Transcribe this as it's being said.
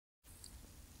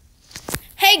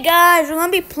Hey guys, we're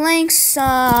gonna be playing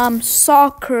some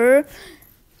soccer,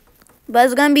 but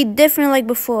it's gonna be different like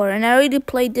before. And I already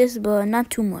played this, but not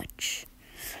too much.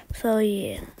 So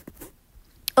yeah.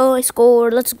 Oh, I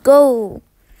scored. Let's go.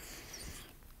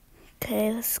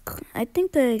 Okay, I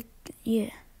think yeah.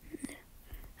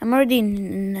 I'm already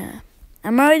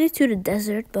to the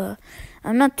desert, but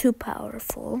I'm not too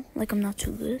powerful. Like I'm not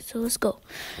too good. So let's go.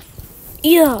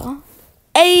 Yeah.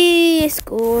 Hey, I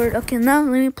scored. Okay, now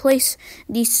let me place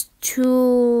these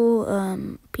two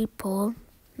people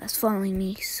that's following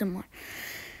me somewhere.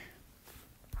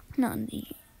 Not the.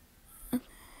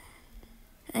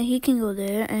 And he can go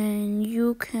there, and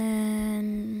you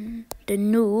can. The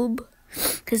noob,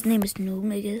 his name is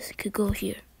Noob, I guess, could go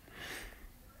here.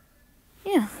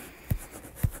 Yeah.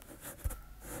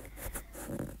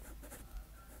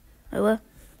 Oh, what?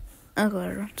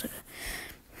 Okay.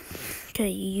 Okay,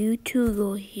 you two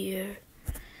go here.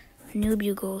 Noob,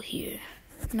 you go here.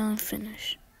 Now I'm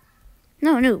finished.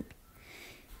 No, Noob.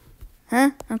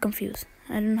 Huh? I'm confused.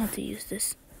 I don't know how to use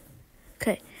this.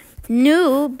 Okay.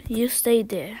 Noob, you stay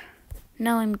there.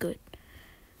 Now I'm good.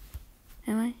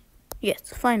 Am I?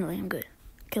 Yes, finally I'm good.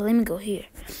 Okay, let me go here.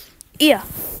 Yeah.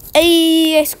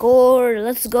 Hey, I scored.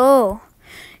 Let's go.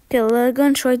 Okay, we're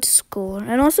gonna try to score.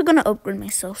 I'm also gonna upgrade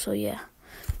myself, so yeah.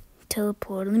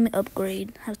 Teleport. Let me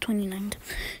upgrade. Have 29.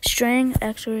 Strength,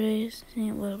 X-rays.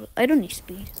 I don't need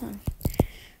speed.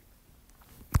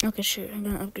 Okay, sure. I'm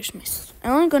gonna upgrade my.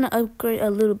 I'm only gonna upgrade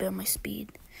a little bit of my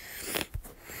speed.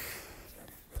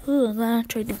 Ooh, I'm gonna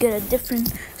try to get a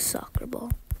different soccer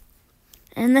ball.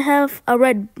 And I have a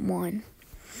red one.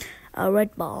 A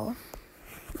red ball.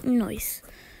 Nice.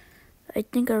 I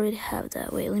think I already have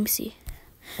that. Wait, let me see.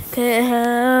 Okay, I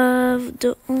have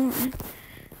the orange.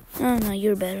 Oh no,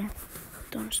 you're better.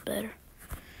 Don's better.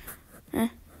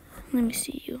 Let me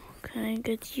see you. Can I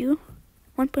get you?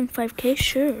 1.5k?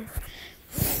 Sure.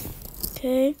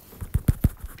 Okay.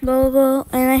 Go.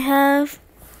 And I have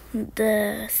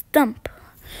the stump.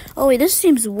 Oh wait, this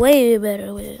seems way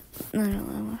better. Wait, no,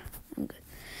 I'm good.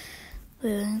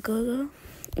 Wait, go.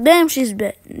 Damn,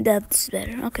 that's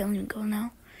better. Okay, let me go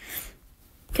now.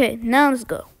 Okay, now let's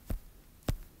go.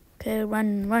 Okay,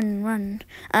 run.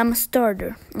 I'm a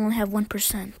starter. I only have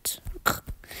 1%.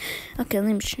 Okay,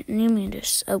 let me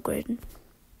just upgrade.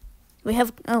 We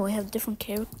have different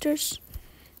characters.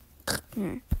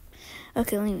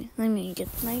 Okay, let me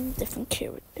get my different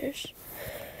characters.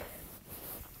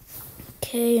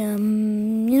 Okay,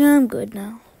 I'm good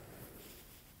now.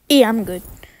 Yeah, I'm good.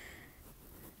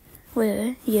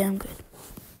 Wait, yeah, I'm good.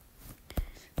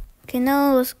 Okay,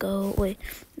 now let's go. Wait,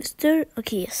 is there?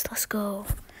 Okay, yes, let's go.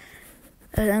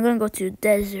 I'm gonna go to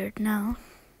desert now.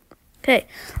 Okay,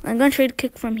 I'm gonna try to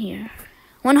kick from here.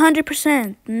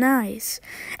 100%, nice.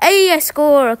 Hey, I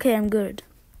score. Okay, I'm good.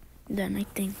 Then I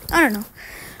think I don't know,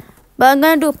 but I'm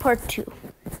gonna do a part 2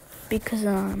 because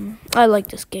I like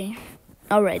this game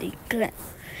already. But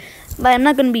I'm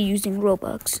not gonna be using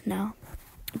Robux now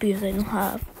because I don't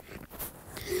have.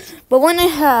 But when I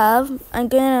have, I'm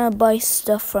gonna buy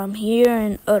stuff from here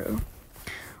and other.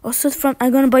 Also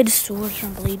I'm gonna buy the swords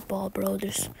from Blade Ball, bro.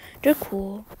 They're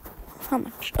cool. How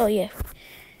much? Oh yeah.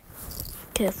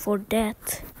 Okay, for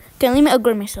that. Okay, let me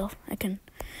upgrade myself. I can.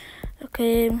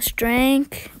 Okay,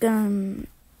 strength.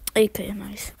 Okay,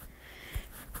 nice.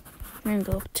 I'm gonna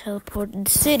go teleport to the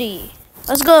city.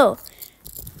 Let's go.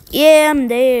 Yeah, I'm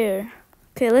there.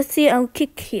 Okay, let's see. I'll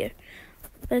kick here.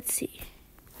 Let's see.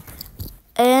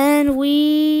 And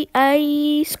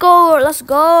I score. Let's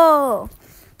go.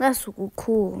 That's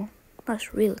cool.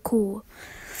 That's really cool.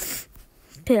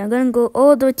 Okay, I'm gonna go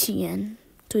all the way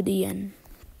to the end.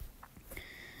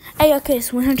 Hey, okay,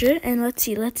 it's 100, and let's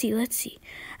see.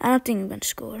 I don't think I'm gonna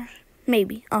score.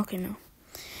 Maybe. Okay, no.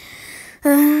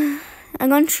 I'm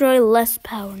gonna try less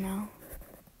power now.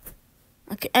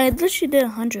 Okay, I literally did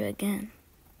 100 again.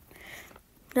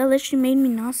 That literally made me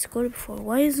not score before.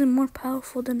 Why is it more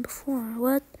powerful than before?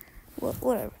 What?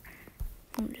 Whatever.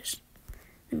 Let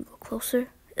me go closer.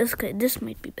 It's okay. This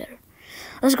might be better.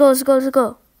 Let's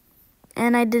go.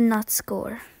 And I did not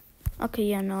score. Okay,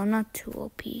 yeah, no, I'm not too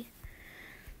OP.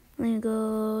 Let me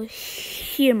go.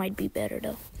 Here might be better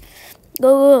though.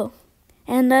 Go.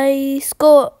 And I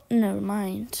score. Never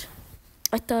mind.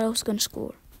 I thought I was gonna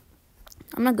score.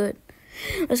 I'm not good.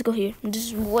 Let's go here. This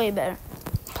is way better.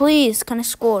 Please, can I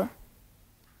score?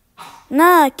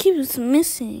 Nah, it keeps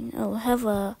missing. Oh, I have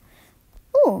a.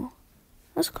 Oh,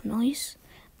 that's nice.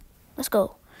 Let's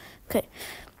go. Okay.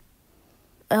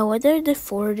 Why did I do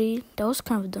 40? That was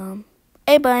kind of dumb.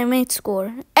 Hey, but I made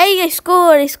score. Hey, I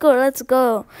scored. Let's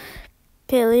go.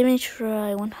 Okay, let me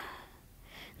try one.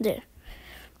 There.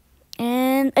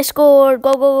 And And I scored.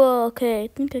 Go, go, go.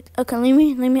 Okay. Okay, let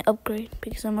me upgrade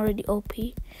because I'm already OP.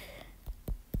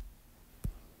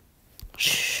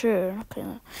 Sure. Okay.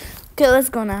 Okay, let's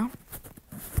go now.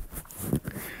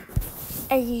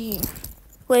 Hey.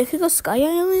 Wait, if you go Sky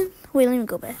Island? Wait, let me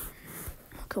go back.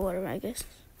 Okay, whatever, I guess.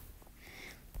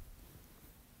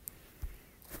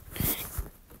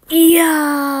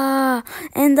 Yeah,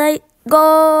 and I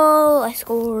goal. I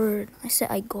scored. I said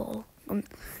I goal.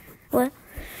 What?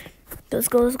 Let's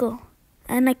go. Let's go.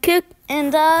 And I kick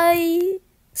and I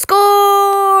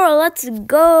score. Let's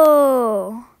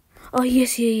go. Oh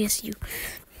yes, yes, you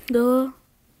go.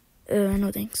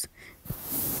 No thanks.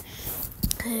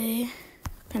 Okay.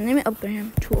 Can let me upgrade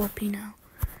him to OP now.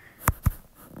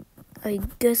 I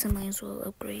guess I might as well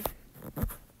upgrade.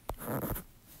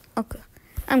 Okay,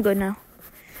 I'm good now.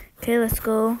 Okay, let's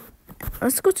go.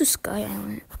 Let's go to Sky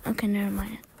Island. Okay, never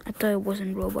mind. I thought it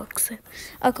wasn't Roblox.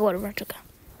 Okay, whatever. Okay.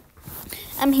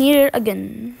 I'm here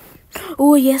again.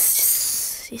 Oh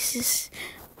yes, yes.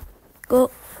 Go.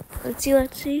 Let's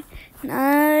see.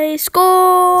 Nice.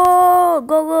 Go.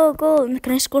 Go.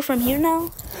 Can I score from here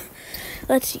now?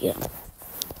 Let's see.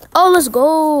 Oh, let's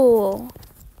go.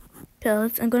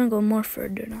 Okay, I'm gonna go more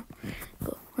further now.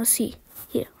 Go. Let's see.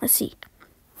 Here. Let's see.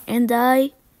 And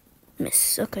I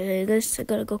miss. Okay, I guess I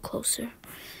gotta go closer.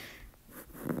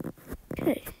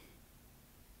 Okay.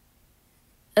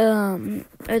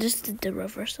 I just did the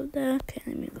reverse of that. Okay,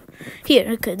 let me go. Here,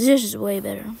 okay, this is way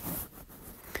better.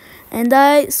 And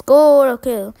I score.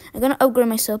 Okay, I'm gonna upgrade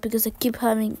myself because I keep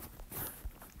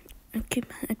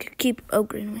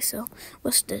upgrading myself.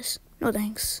 What's this? No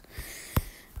thanks.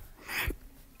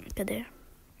 Okay, there.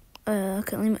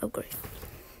 Okay, let me upgrade.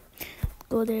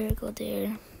 Go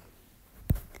there.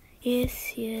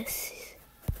 Yes.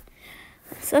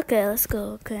 It's okay, let's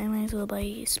go. Okay, I might as well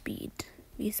buy speed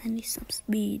because I need some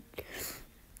speed.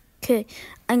 Okay,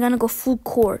 I'm gonna go full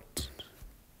court.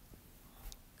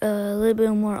 A little bit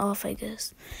more off, I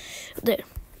guess. There.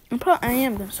 I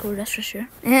am gonna score, that's for sure.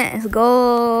 Yeah, let's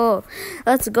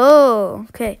go.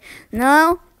 Okay,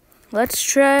 now let's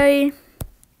try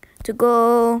to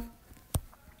go.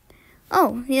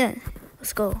 Oh yeah,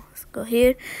 let's go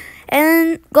here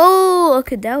and go.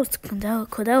 Okay, that was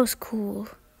cool.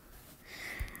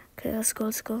 Okay, let's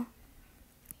go.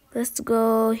 Let's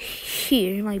go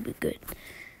here. It might be good.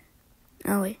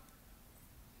 Oh wait,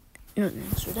 no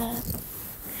thanks for that.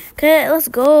 Okay, let's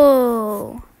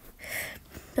go.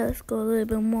 Okay, let's go a little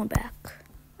bit more back.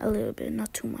 A little bit,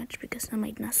 not too much, because I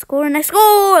might not score. And I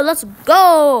score! Let's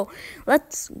go!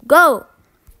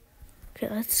 Okay,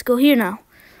 let's go here now.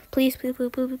 Please. I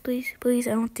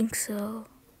don't think so.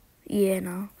 Yeah,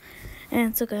 no.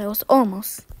 And it's okay, I was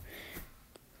almost.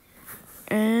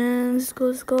 And let's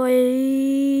go.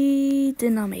 I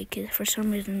did not make it. For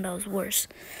some reason, that was worse.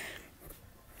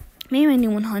 Maybe I need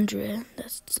 100.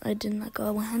 I did not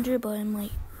go 100, but I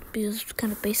might be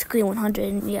kind of basically 100.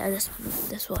 And yeah,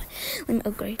 that's why. Let me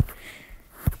upgrade.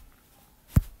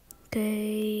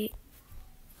 Okay.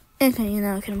 Okay,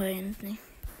 now I can buy anything.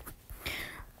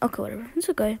 Okay, whatever. It's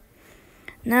okay.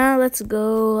 Now let's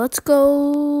go.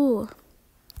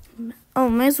 Oh,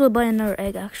 might as well buy another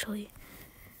egg, actually.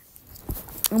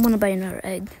 I want to buy another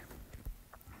egg.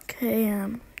 Okay,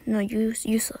 no, you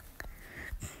suck.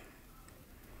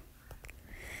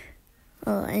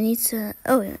 Oh, I need to,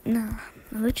 no,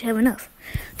 I'll let you have enough.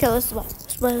 Okay, let's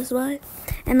buy.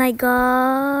 And I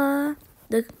got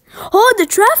the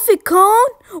traffic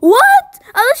cone. What?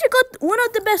 I actually got one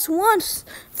of the best ones.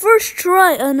 First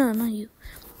try. Oh, no, not you.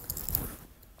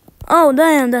 Oh,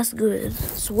 damn, that's good.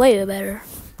 It's way better.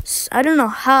 I don't know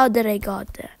how that I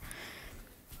got that.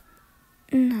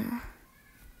 No.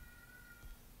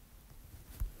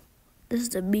 This is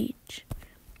the beach.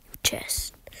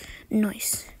 Chest.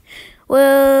 Nice.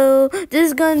 Well, this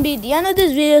is gonna be the end of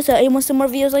this video. So if you want some more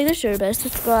videos like this, sure, better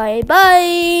subscribe.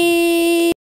 Bye!